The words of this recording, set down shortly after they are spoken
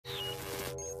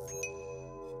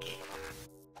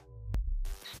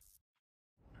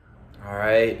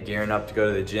right, gearing up to go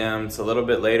to the gym. It's a little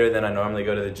bit later than I normally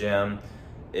go to the gym.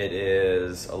 It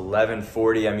is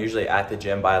 11:40. I'm usually at the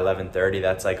gym by 11:30.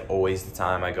 That's like always the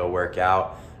time I go work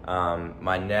out.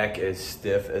 My neck is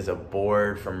stiff as a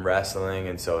board from wrestling,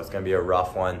 and so it's gonna be a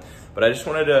rough one. But I just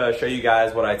wanted to show you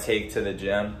guys what I take to the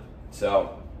gym.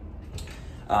 So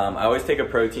I always take a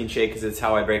protein shake because it's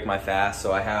how I break my fast.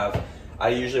 So I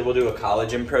usually will do a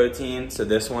collagen protein. So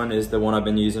this one is the one I've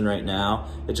been using right now.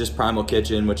 It's just Primal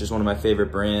Kitchen, which is one of my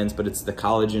favorite brands, but it's the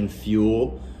collagen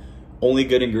fuel. Only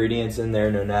good ingredients in there,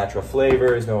 no natural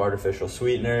flavors, no artificial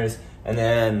sweeteners. And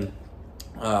then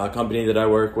a company that I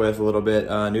work with a little bit,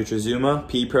 Nutrizuma,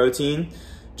 pea protein.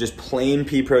 Just plain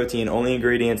pea protein, only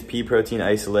ingredients, pea protein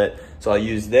isolate. So I'll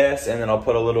use this, and then I'll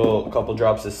put a couple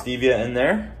drops of stevia in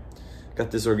there. Got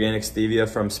this organic stevia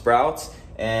from Sprouts.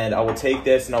 And I will take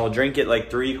this and I will drink it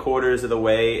like 3/4 of the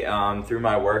way through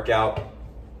my workout.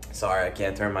 Sorry, I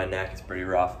can't turn my neck, it's pretty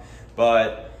rough.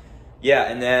 But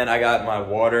yeah, and then I got my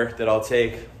water that I'll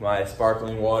take, my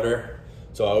sparkling water.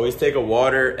 So I always take a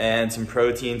water and some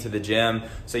protein to the gym.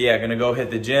 So yeah, gonna go hit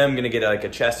the gym, gonna get like a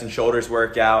chest and shoulders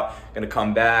workout, gonna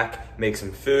come back, make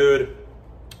some food.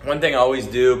 One thing I always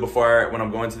do when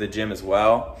I'm going to the gym as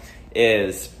well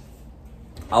is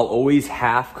I'll always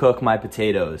half cook my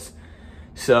potatoes.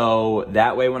 So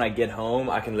that way when I get home,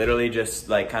 I can literally just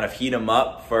like kind of heat them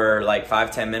up for like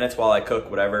 5-10 minutes while I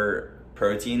cook whatever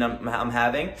protein I'm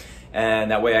having.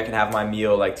 And that way I can have my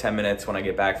meal like 10 minutes when I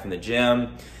get back from the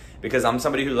gym. Because I'm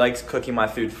somebody who likes cooking my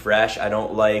food fresh. I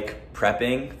don't like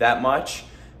prepping that much.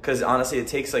 Because honestly, it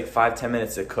takes like 5-10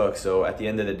 minutes to cook. So at the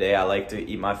end of the day, I like to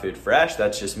eat my food fresh.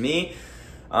 That's just me.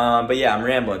 But yeah, I'm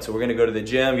rambling. So we're gonna go to the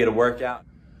gym, get a workout.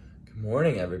 Good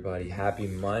morning, everybody. Happy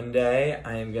Monday.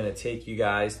 I am gonna take you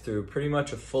guys through pretty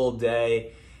much a full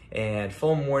day and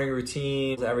full morning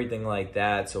routine, everything like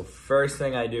that. So first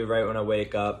thing I do right when I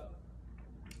wake up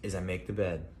is I make the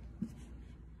bed.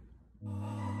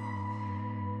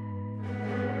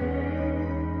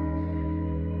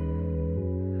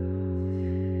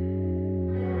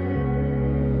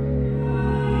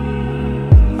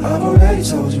 I've already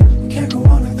told you, can't go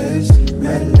on like this.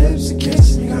 Red lips, a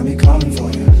kiss, you got me calling for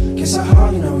you. Guess I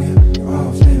hardly know you, you're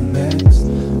off limits.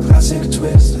 Classic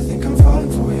twist, I think I'm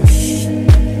falling for you.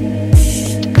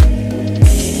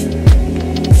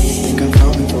 Think I'm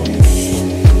falling for you.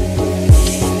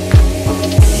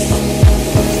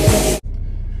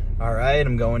 All right,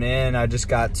 I'm going in. I just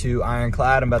got to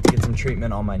Ironclad. I'm about to get some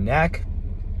treatment on my neck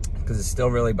because it's still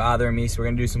really bothering me. So we're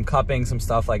gonna do some cupping, some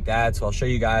stuff like that. So I'll show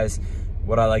you guys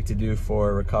what I like to do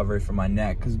for recovery for my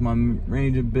neck, because my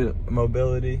range of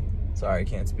mobility, sorry I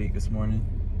can't speak this morning,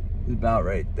 is about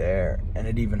right there, and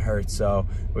it even hurts. So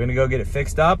we're gonna go get it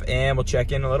fixed up and we'll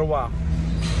check in a little while.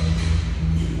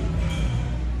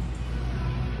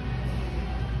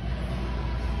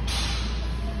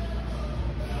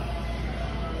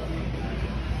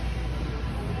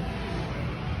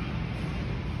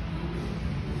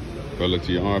 Go look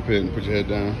to your armpit and put your head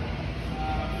down.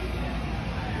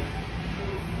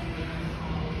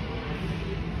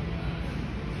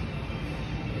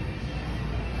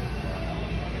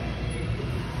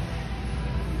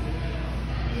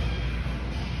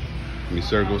 Give me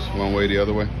circles, one way, the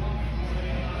other way.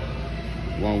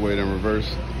 One way, then reverse.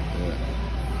 Yeah.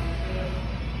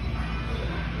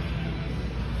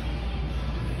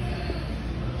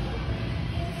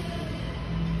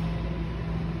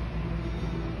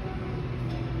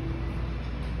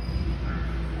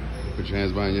 Put your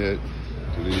hands behind your head.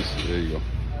 Do these. There you go.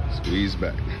 Squeeze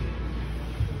back.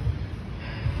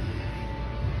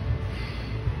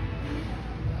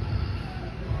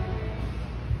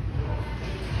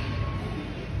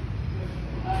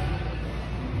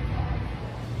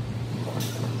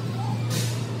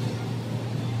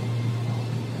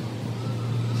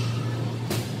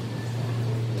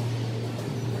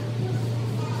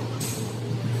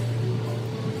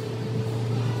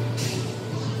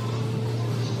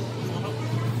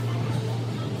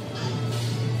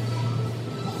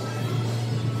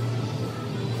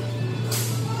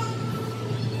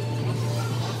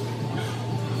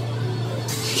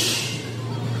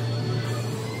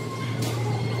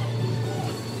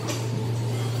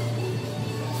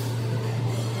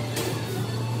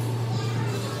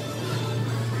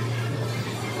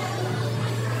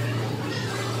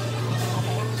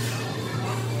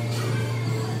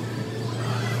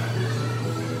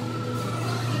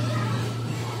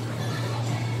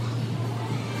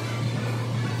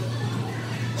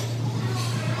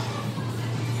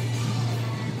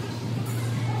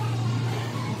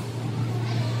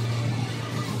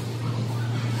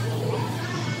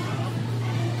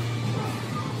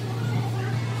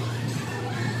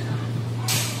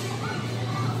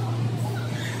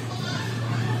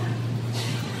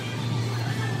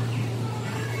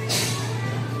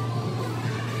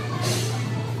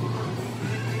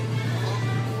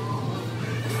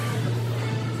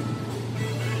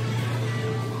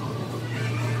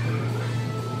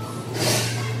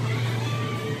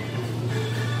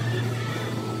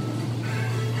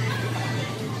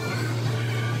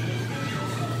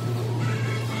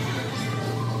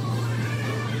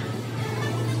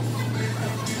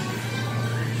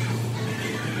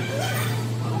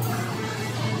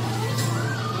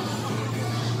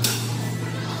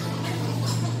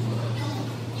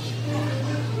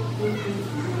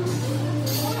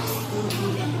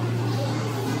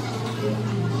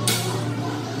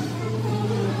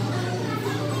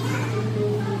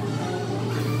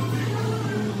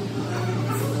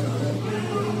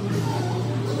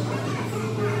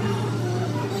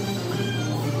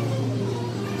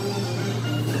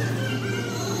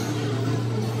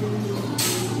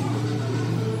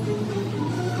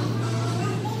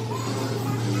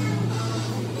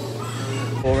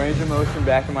 of motion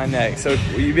back in my neck. So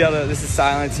will you be able to, this is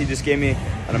Silence, he just gave me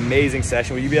an amazing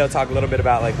session. Will you be able to talk a little bit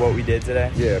about like what we did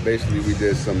today? Yeah, basically we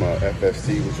did some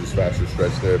FST, which was faster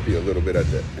stretch therapy, a little bit at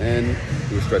the end.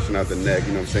 He was stretching out the neck,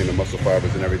 you know what I'm saying, the muscle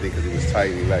fibers and everything, because he was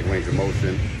tight and he lacked range of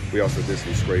motion. We also did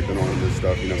some scraping on him and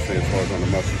stuff, you know what I'm saying, as far as on the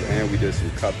muscles. And we did some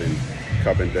cupping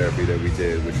therapy that we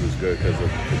did, which was good because the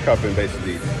cupping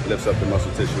basically lifts up the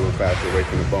muscle tissue and faster away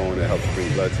from the bone. It helps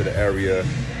bring blood to the area,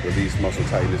 release muscle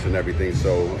tightness and everything.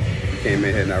 So he came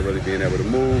in here not really being able to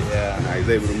move. Yeah. Now he's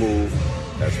able to move.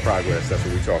 That's progress. That's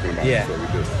what we're talking about. Yeah. That's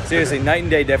what we do. Seriously, night and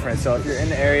day difference. So if you're in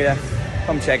the area,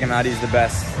 come check him out. He's the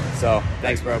best. So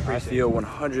thanks, bro. I feel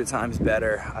 100 times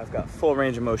better. I've got full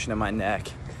range of motion in my neck.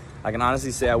 I can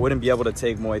honestly say I wouldn't be able to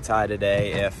take Muay Thai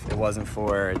today if it wasn't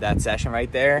for that session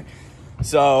right there.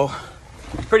 So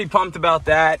pretty pumped about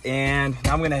that, and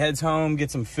now I'm gonna head home, get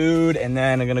some food, and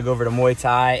then I'm gonna go over to Muay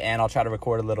Thai, and I'll try to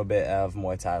record a little bit of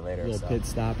Muay Thai later. Little pit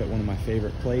stop at one of my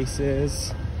favorite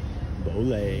places, Bole.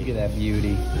 Look at that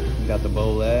beauty. We got the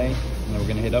Bole, and then we're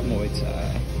gonna hit up Muay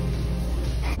Thai.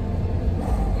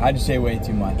 I just ate way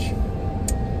too much.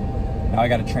 Now I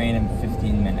gotta train in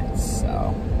 15 minutes,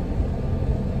 so.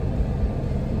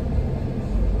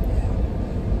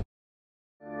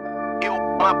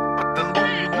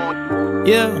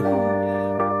 Yeah.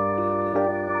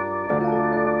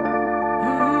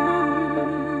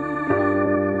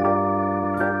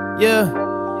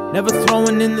 Yeah. Never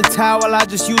throwing in the towel, I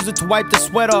just use it to wipe the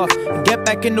sweat off and get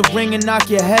back in the ring and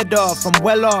knock your head off. I'm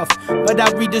well off, but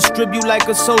I redistribute like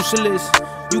a socialist.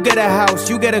 You get a house,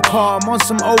 you get a car, I'm on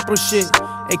some Oprah shit.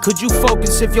 Hey, could you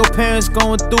focus if your parents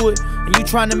going through it and you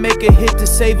trying to make a hit to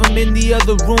save them in the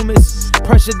other room? It's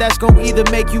pressure that's gonna either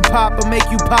make you pop or make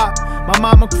you pop. My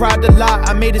mama cried a lot,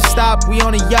 I made it stop, we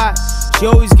on a yacht. She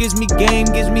always gives me game,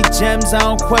 gives me gems, I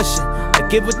don't question. I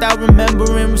give without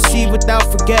remembering, receive without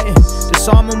forgetting.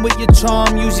 Disarm them with your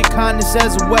charm, use your kindness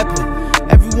as a weapon.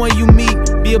 Everyone you meet,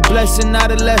 be a blessing,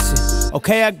 not a lesson.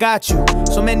 Okay, I got you.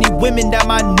 So many women that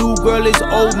my new girl is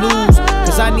old news.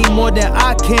 Cause I need more than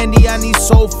eye candy, I need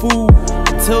soul food.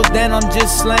 Until then, I'm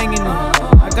just slanging it.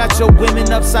 I got your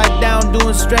women upside down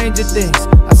doing stranger things.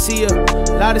 I see a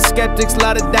lot of skeptics, a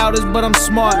lot of doubters, but I'm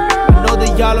smart. I know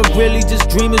that y'all are really just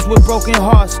dreamers with broken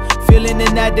hearts. Feeling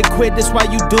inadequate, that's why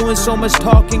you doing so much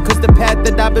talking. Cause the path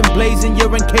that I've been blazing,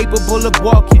 you're incapable of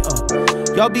walking.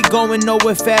 Y'all be going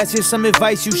nowhere fast, here's some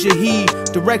advice you should heed.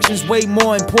 Direction's way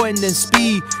more important than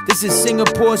speed. This is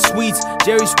Singapore Suites,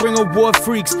 Jerry Springer War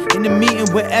Freaks. In the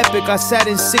meeting with Epic, I sat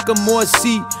in Sycamore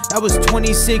seat. That was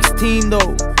 2016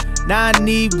 though. Now I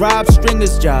need Rob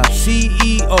Stringer's job,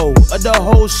 CEO of the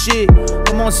whole shit.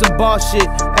 I'm on some boss shit.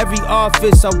 Every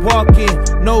office I walk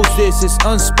in knows this, it's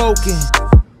unspoken.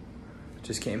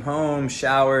 Just came home,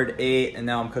 showered, ate, and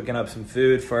now I'm cooking up some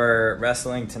food for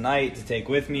wrestling tonight to take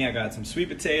with me. I got some sweet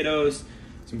potatoes,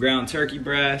 some ground turkey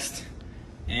breast,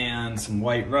 and some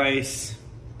white rice.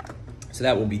 So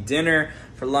that will be dinner.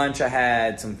 For lunch, I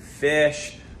had some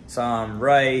fish, some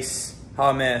rice,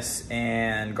 hummus,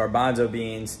 and garbanzo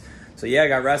beans. So yeah, I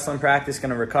got wrestling practice,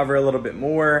 gonna recover a little bit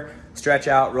more, stretch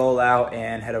out, roll out,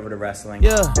 and head over to wrestling.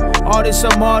 Yeah, artists,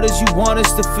 I'm artists, you want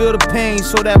us to feel the pain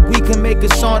so that we can make a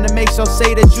song that makes y'all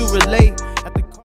say that you relate.